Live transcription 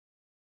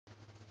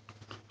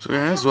So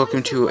guys,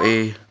 welcome to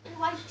a...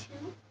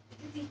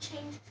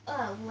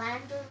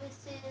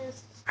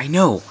 I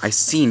know, I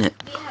seen it.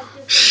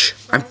 Shh,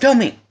 I'm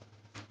filming!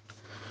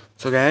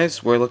 So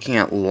guys, we're looking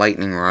at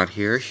Lightning Rod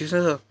here. She's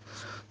a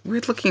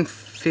weird looking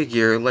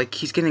figure, like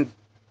he's gonna...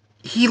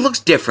 He looks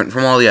different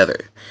from all the other.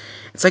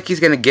 It's like he's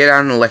gonna get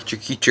out and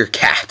electrocute your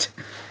cat.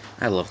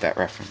 I love that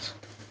reference.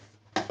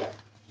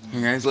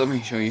 Here guys, let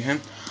me show you him.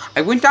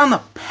 I went down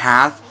the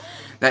path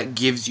that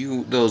gives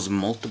you those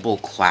multiple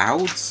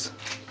clouds.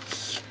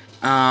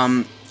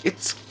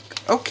 It's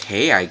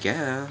okay, I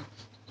guess.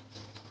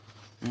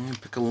 I'm gonna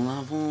pick a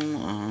level,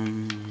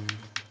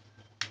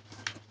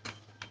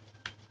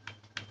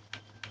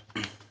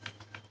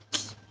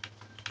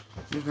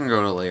 we're gonna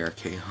go to layer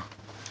K.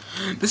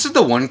 This is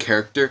the one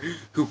character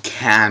who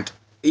can't,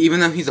 even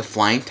though he's a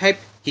flying type,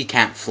 he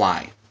can't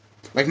fly.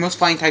 Like most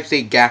flying types,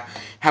 they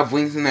have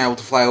wings and they're able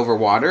to fly over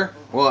water.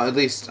 Well, at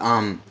least,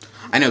 I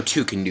know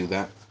 2 can do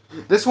that.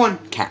 This one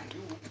can't.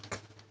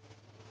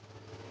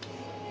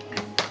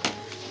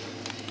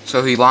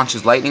 So he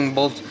launches lightning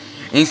bolts,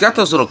 and he's got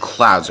those little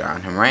clouds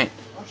around him, right?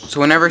 So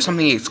whenever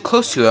something gets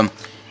close to him,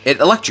 it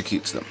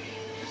electrocutes them.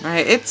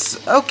 Right?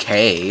 It's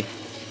okay.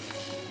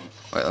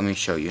 Wait, let me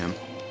show you him.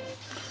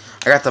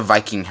 I got the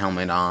Viking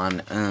helmet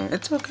on.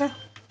 It's okay.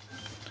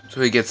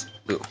 So he gets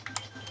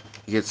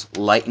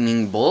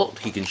lightning bolt.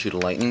 He can shoot a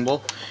lightning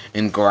bolt,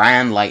 and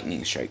grand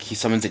lightning strike. He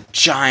summons a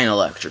giant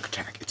electric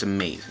attack. It's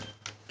amazing.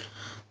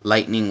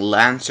 Lightning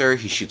Lancer,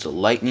 he shoots the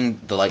lightning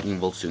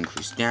bolts to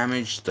increase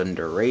damage, stun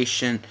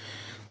duration.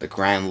 The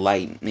grand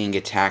lightning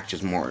attack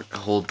just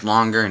holds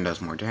longer and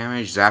does more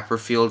damage. Zapper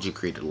field, you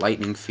create a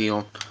lightning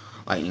field.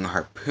 Lightning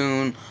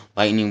harpoon,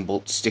 lightning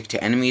bolts stick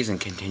to enemies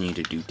and continue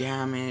to do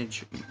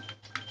damage. I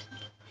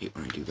hate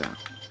when I do that.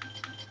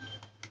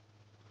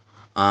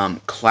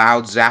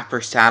 Cloud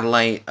zapper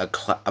satellite, a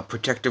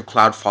protective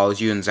cloud follows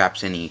you and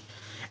zaps any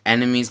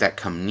enemies that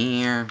come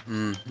near.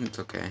 It's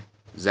okay.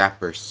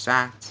 Zapper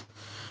sats.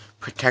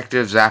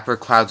 Protective Zapper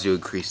clouds do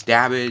increase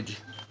damage.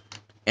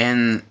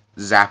 And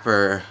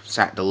Zapper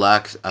Sat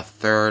Deluxe, a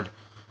third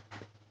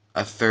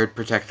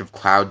protective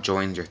cloud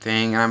joins your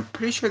thing. And I'm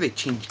pretty sure they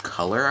changed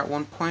color at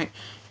one point.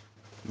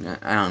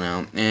 I don't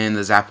know. And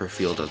the Zapper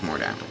field does more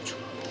damage.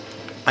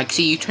 Like,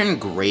 see, you turn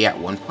gray at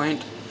one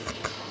point.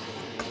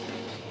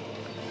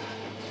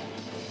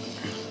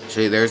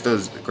 See, there's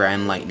those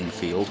grand lightning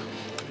field.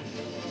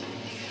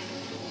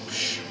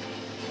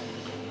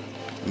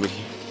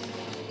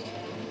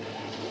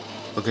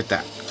 Look at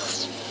that.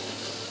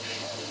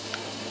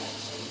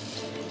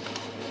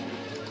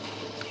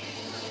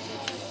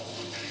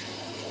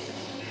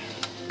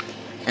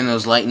 And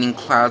those lightning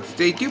clouds,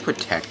 they do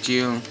protect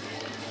you.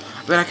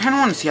 But I kind of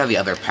want to see how the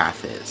other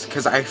path is.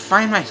 Because I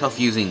find myself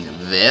using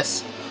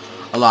this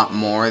a lot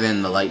more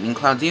than the lightning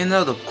clouds. Even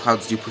though the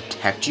clouds do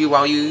protect you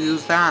while you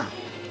use that.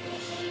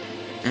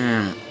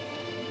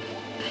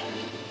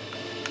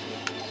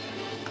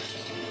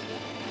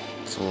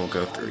 So we'll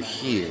go through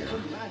here.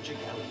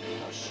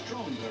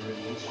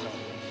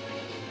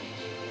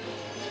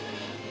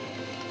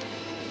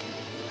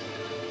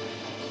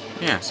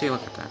 Yeah, see,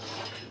 look at that.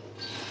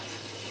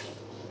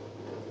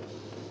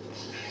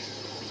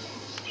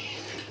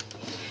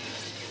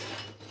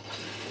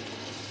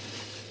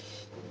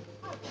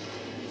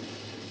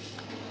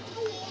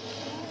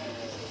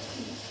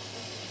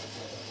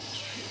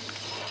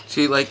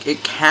 See, like,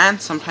 it can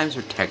sometimes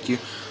protect you,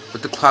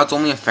 but the clouds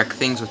only affect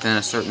things within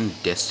a certain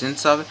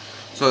distance of it.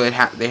 So they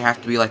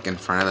have to be, like, in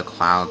front of the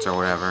clouds or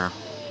whatever.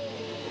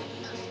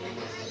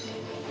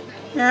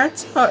 Yeah,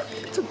 it's a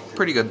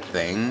pretty good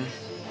thing.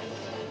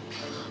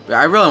 But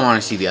I really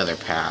want to see the other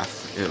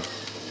path. Ew.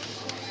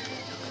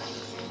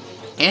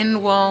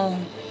 And, well,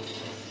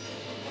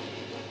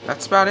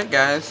 that's about it,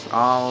 guys.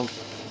 Oh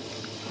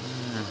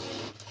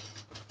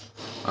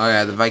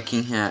yeah, the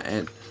Viking hat.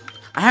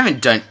 I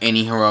haven't done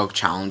any heroic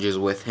challenges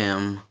with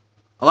him.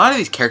 A lot of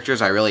these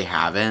characters I really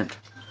haven't.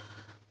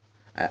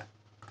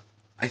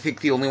 I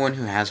think the only one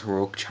who has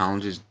heroic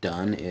challenges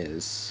done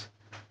is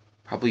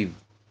probably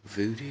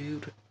Voodoo.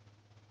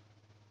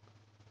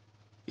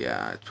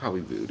 Yeah, it's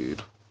probably Voodoo.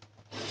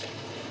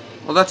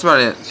 Well, that's about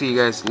it. See you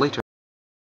guys later.